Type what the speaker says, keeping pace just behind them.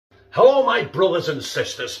Hello my brothers and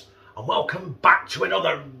sisters, and welcome back to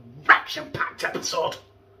another action-packed episode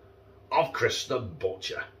of Chris the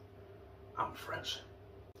Butcher and Friends.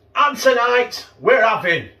 And tonight we're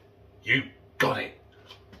having, you got it,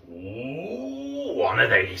 one of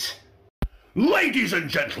these. Ladies and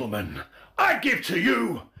gentlemen, I give to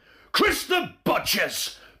you Chris the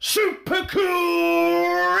Butcher's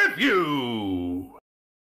Supercool Review.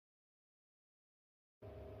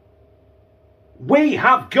 We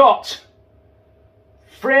have got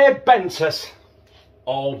FREY Bentos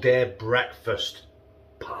all-day breakfast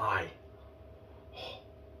pie.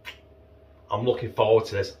 I'm looking forward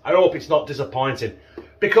to this. I hope it's not disappointing,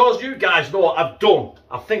 because you guys know what I've done.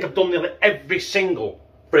 I think I've done nearly every single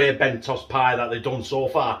FREY Bentos pie that they've done so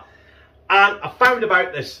far. And I found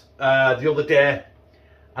about this the other day,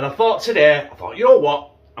 and I thought, you know what?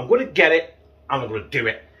 I'm going to get it, and I'm going to do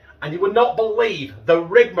it. And you would not believe the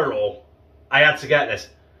rigmarole I had to get this.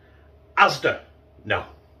 Asda, no.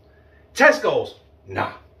 Tesco's,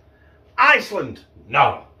 no. Iceland,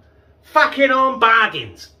 no. Fucking Own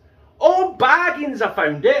Bargains. Own Bargains, I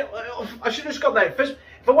found it. I should have just got that first.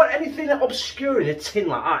 If I want anything obscure in a tin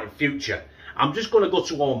like that in future, I'm just going to go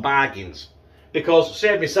to Own Bargains. Because I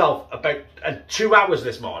saved myself about 2 hours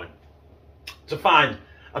this morning to find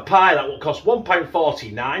a pie that will cost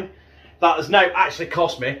 £1.49. That has now actually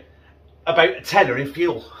cost me about a tenner in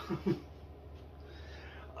fuel.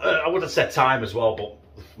 I would have said time as well, but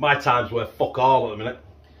my time's worth fuck all at the minute.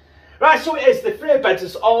 Right, so it is the FREY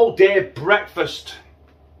Bentos all-day breakfast.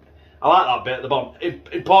 I like that bit at the bottom.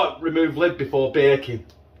 Important, remove lid before baking.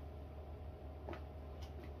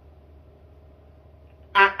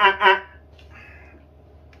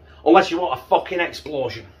 Unless you want a fucking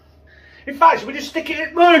explosion. In fact, should we just stick it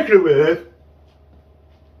in the microwave?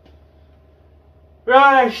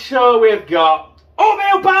 Right, so we've got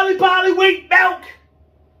oatmeal, barley, wheat, milk.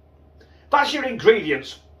 That's your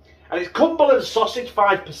ingredients. And it's Cumberland sausage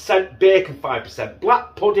 5%, bacon 5%,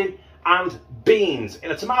 black pudding and beans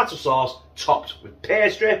in a tomato sauce topped with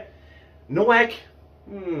pastry. No egg.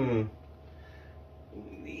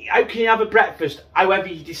 How can you have a breakfast however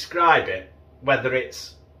you describe it? Whether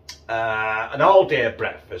it's an all-day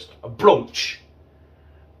breakfast, a brunch,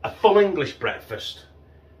 a full English breakfast,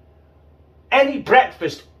 any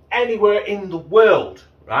breakfast anywhere in the world,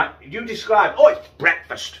 right? You describe, oh, it's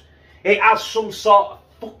breakfast. It has some sort of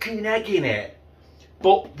fucking egg in it.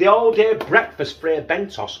 But the all-day breakfast FREY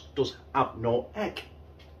Bentos does have no egg.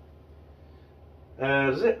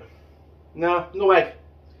 Does it? No, no egg.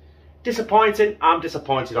 Disappointing. I'm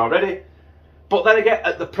disappointed already. But then again,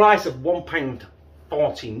 at the price of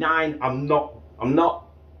 £1.49, I'm not going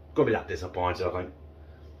to be that disappointed, I think.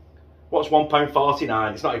 What's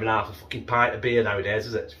 £1.49? It's not even half a fucking pint of beer nowadays,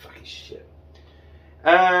 is it? It's fucking shit.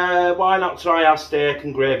 Why not try our steak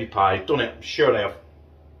and gravy pie? Done it, I'm sure I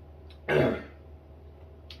have.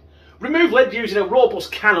 Remove lid using a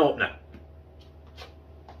robust can opener.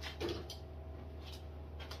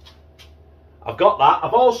 I've got that.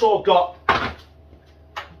 I've also got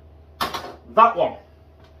that one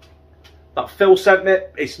that Phil sent me.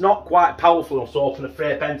 It's not quite powerful enough to open a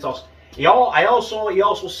FREY Bentos. He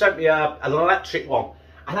also sent me an electric one,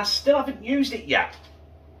 and I still haven't used it yet.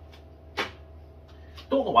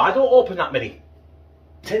 Don't know why I don't open that many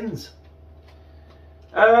tins.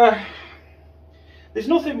 There's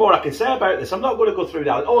nothing more I can say about this. I'm not going to go through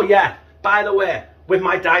that. Oh yeah, by the way, with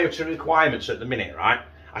my dietary requirements at the minute, right,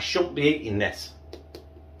 I shouldn't be eating this.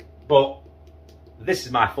 But this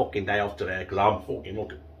is my fucking day off today, because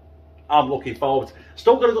I'm looking forward.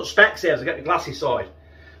 Still going to go to Specsavers to get the glasses sorted.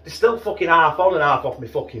 They're still fucking half on and half off my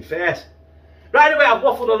fucking face. Right, anyway, I've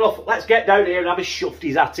waffled enough. Let's get down here and have a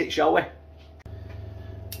shufties at it, shall we?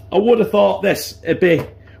 I would have thought this, it'd be,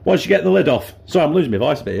 once you get the lid off, sorry I'm losing my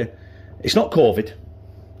voice a bit here, it's not COVID,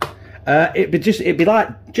 it'd be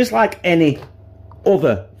like, just like any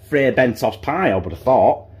other FREY Bentos pie, I would have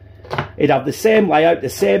thought. It'd have the same layout, the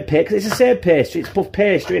same pastry, because it's the same pastry, it's puff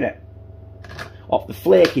pastry, innit? Or the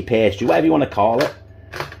flaky pastry, whatever you want to call it.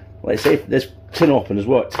 Let's see if this tin opener's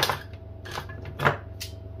worked.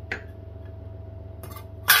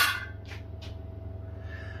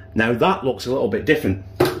 Now that looks a little bit different.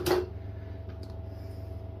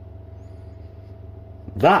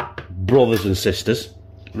 That, brothers and sisters,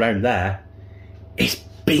 round there, is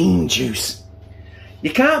bean juice.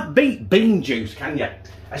 You can't beat bean juice, can you?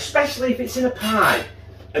 Especially if it's in a pie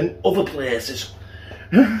and other places.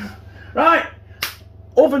 Right,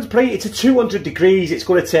 oven's preheated to 200 degrees. It's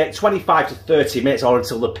going to take 25 to 30 minutes or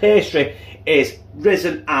until the pastry is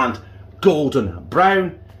risen and golden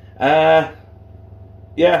brown. Yeah,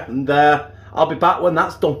 and I'll be back when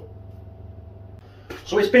that's done.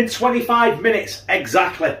 So it's been 25 minutes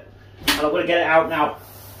exactly. And I'm going to get it out now.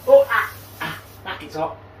 Oh, back it's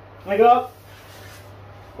hot. There you go.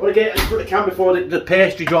 I'm going to get it in front of the can before the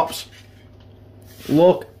pastry drops.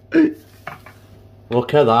 Look.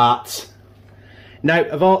 Look at that.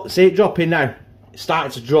 Now, see it dropping now. It's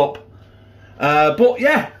starting to drop. But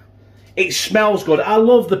yeah, it smells good. I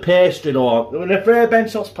love the pastry though. When a FREY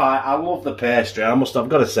BENTOS pie, I love the pastry. I've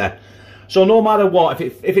got to say. So no matter what,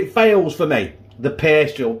 if it fails for me, the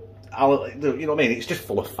pastry, you know what I mean? It's just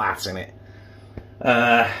full of fat in it.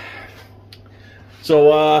 Yeah.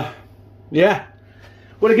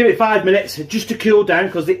 I'm going to give it 5 minutes just to cool down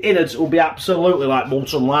because the innards will be absolutely like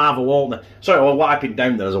molten lava, won't they? Sorry, I was wiping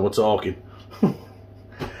down there as I was talking.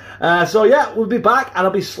 So yeah, we'll be back and I'll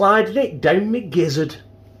be sliding it down my gizzard.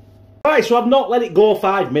 Right, so I've not let it go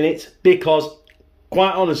 5 minutes because,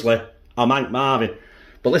 quite honestly, I'm Hank Marvin.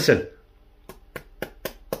 But listen.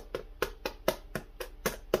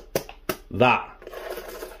 That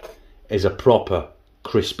is a proper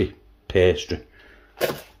crispy pastry.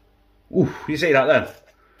 Ooh, you see that then?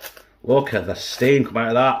 Look at the steam come out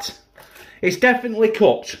of that. It's definitely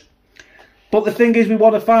cooked. But the thing is we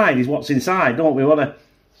want to find is what's inside, don't we? We want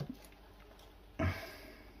to...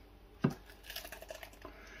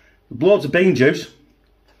 Loads of bean juice.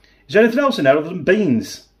 Is there anything else in there other than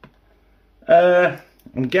beans?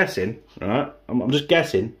 I'm guessing, right? I'm just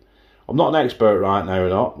guessing. I'm not an expert right now or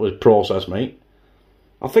not with processed meat.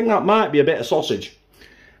 I think that might be a bit of sausage.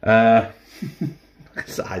 The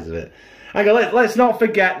size of it. Hang on, let's not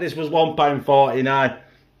forget this was £1.49.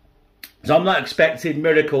 So I'm not expecting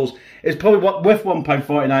miracles. It's probably worth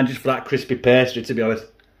 £1.49 just for that crispy pastry, to be honest.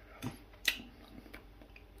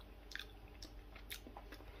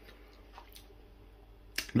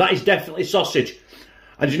 That is definitely sausage.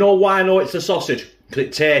 And do you know why I know it's a sausage? Because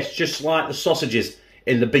it tastes just like the sausages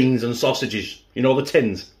in the beans and sausages. You know, the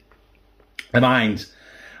tins. The mines.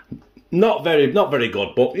 Not very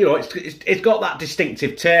good, but you know, it's got that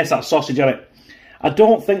distinctive taste, that sausage on it. I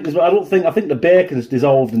think the bacon's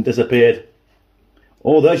dissolved and disappeared.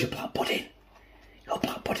 Oh, there's your black pudding. Your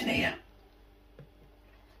black pudding here.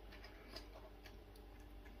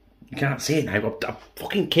 You can't see it now. I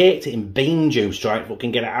fucking caked it in bean juice trying to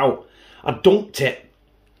fucking get it out. I dunked it.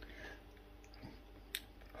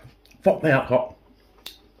 Fuck me, that's hot.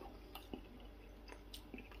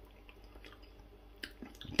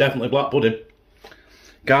 Definitely black pudding.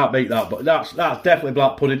 Can't beat that, but that's definitely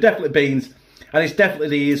black pudding, definitely beans, and it's definitely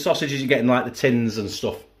the sausages you get in like the tins and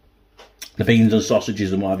stuff. The beans and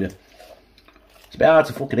sausages and what have you. It's a bit hard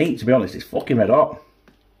to fucking eat, to be honest. It's fucking red hot.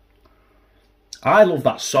 I love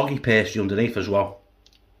that soggy pastry underneath as well.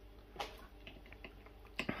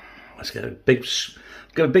 Let's get a big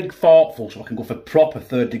forkful so I can go for proper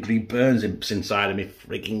 3rd-degree burns inside of me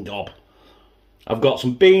frigging gob. I've got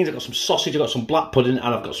some beans, I've got some sausage, I've got some black pudding,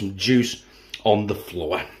 and I've got some juice on the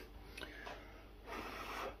floor.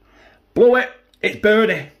 Blow it, it's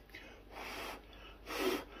burning.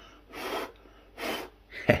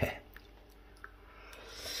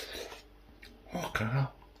 Okay.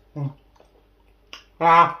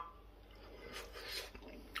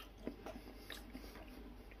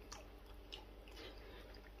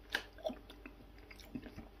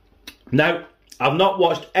 Now, I've not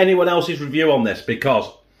watched anyone else's review on this because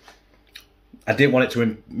I didn't want it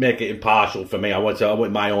to make it impartial for me. I want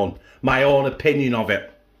my own opinion of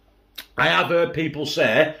it. I have heard people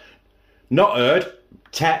say,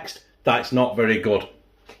 text that it's not very good.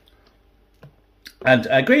 And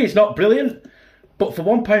I agree, it's not brilliant, but for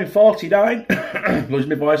 £1.49, losing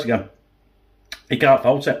my voice again, you can't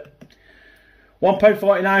fault it.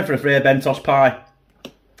 £1.49 for a FREY BENTOS pie.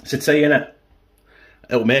 It's a tea, innit?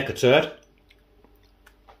 It'll make a turd.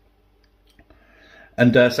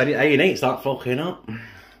 And said it A&E's that fucking up.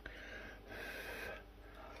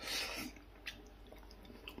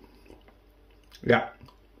 Yeah.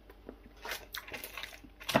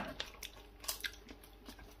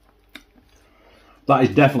 That is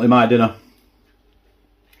definitely my dinner.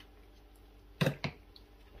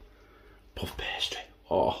 Puff pastry.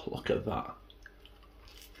 Oh, look at that.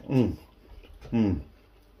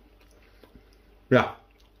 Yeah.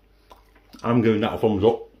 I'm giving that a thumbs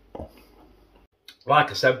up.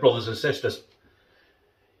 Like I said, brothers and sisters,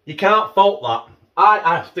 you can't fault that.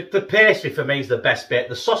 The pastry for me is the best bit.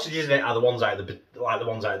 The sausages in it are the ones out of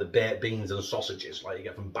the baked beans and sausages, like you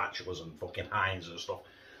get from Bachelors and fucking Heinz and stuff.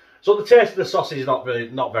 So the taste of the sausage is not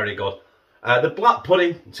very good. The black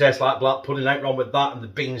pudding tastes like black pudding, ain't wrong with that, and the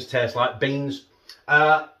beans taste like beans.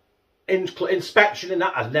 Inspection in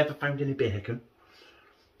that, I've never found any bacon.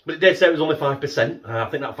 But it did say it was only 5%. I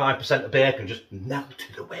think that 5% of bacon just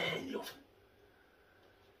melted away in the oven.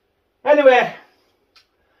 Anyway,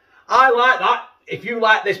 I like that. If you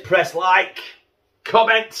like this, press like,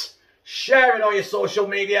 comment, share it on your social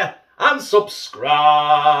media, and subscribe.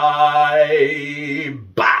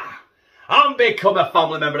 Bah! And become a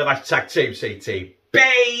family member of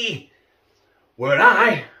 #TeamCTB, where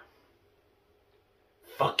I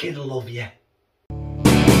fucking love you.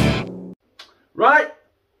 Right,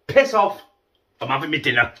 piss off. I'm having my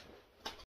dinner.